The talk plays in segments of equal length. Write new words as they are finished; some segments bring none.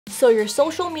So your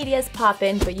social media is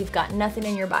poppin', but you've got nothing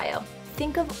in your bio.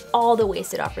 Think of all the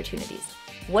wasted opportunities.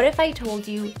 What if I told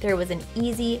you there was an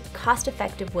easy,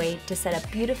 cost-effective way to set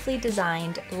up beautifully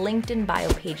designed LinkedIn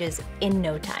bio pages in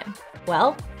no time?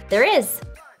 Well, there is.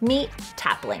 Meet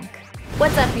Taplink.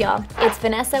 What's up, y'all? It's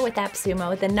Vanessa with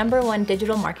AppSumo, the #1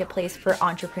 digital marketplace for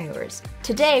entrepreneurs.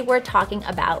 Today, we're talking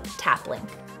about Taplink,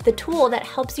 the tool that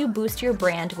helps you boost your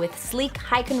brand with sleek,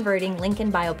 high-converting link in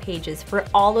bio pages for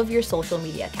all of your social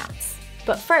media accounts.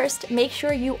 But first, make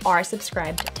sure you are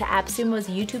subscribed to AppSumo's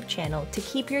YouTube channel to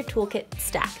keep your toolkit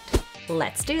stacked.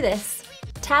 Let's do this.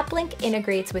 Taplink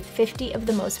integrates with 50 of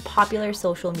the most popular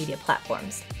social media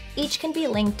platforms. Each can be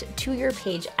linked to your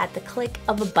page at the click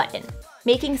of a button,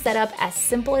 making setup as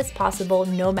simple as possible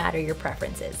no matter your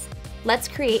preferences. Let's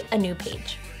create a new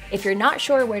page. If you're not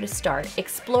sure where to start,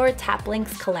 explore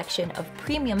Taplink's collection of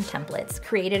premium templates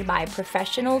created by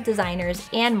professional designers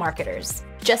and marketers.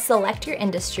 Just select your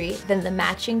industry, then the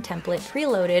matching template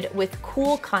preloaded with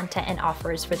cool content and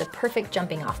offers for the perfect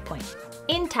jumping off point.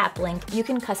 In Taplink, you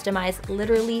can customize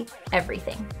literally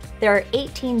everything. There are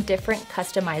 18 different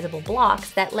customizable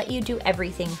blocks that let you do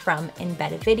everything from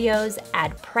embedded videos,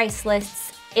 add price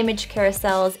lists, image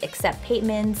carousels, accept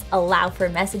payments, allow for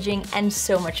messaging, and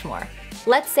so much more.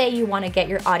 Let's say you want to get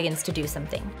your audience to do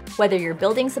something. Whether you're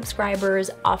building subscribers,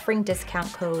 offering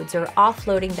discount codes, or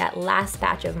offloading that last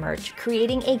batch of merch,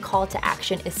 creating a call to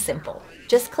action is simple.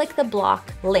 Just click the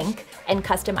block, link, and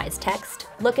customize text,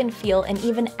 look and feel, and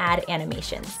even add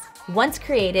animations. Once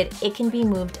created, it can be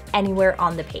moved anywhere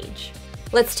on the page.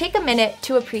 Let's take a minute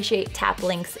to appreciate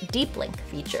Taplink's Deep Link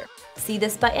feature. See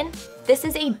this button? This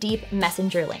is a deep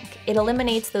messenger link. It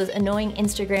eliminates those annoying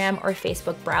Instagram or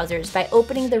Facebook browsers by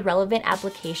opening the relevant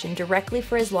application directly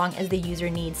for as long as the user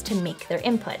needs to make their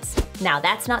inputs. Now,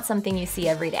 that's not something you see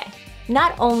every day.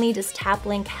 Not only does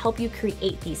Taplink help you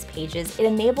create these pages, it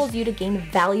enables you to gain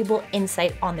valuable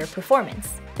insight on their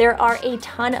performance. There are a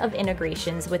ton of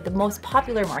integrations with the most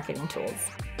popular marketing tools.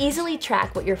 Easily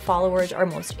track what your followers are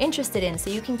most interested in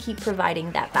so you can keep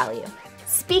providing that value.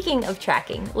 Speaking of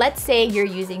tracking, let's say you're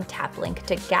using Taplink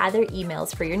to gather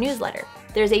emails for your newsletter.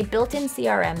 There's a built-in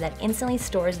CRM that instantly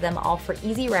stores them all for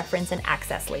easy reference and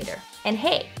access later. And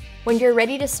hey, when you're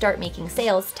ready to start making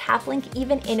sales, Taplink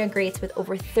even integrates with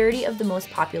over 30 of the most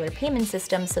popular payment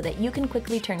systems so that you can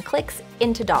quickly turn clicks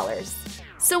into dollars.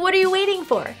 So what are you waiting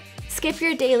for? Skip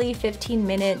your daily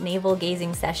 15-minute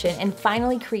navel-gazing session and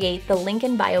finally create the link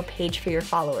in bio page for your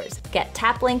followers. Get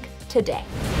Taplink today.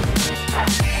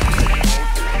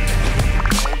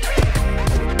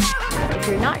 If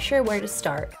you're not sure where to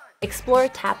start, explore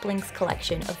Taplink's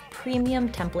collection of premium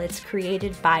templates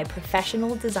created by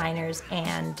professional designers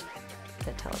and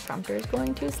the teleprompter is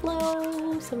going too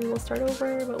slow, so we will start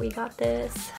over, but we got this.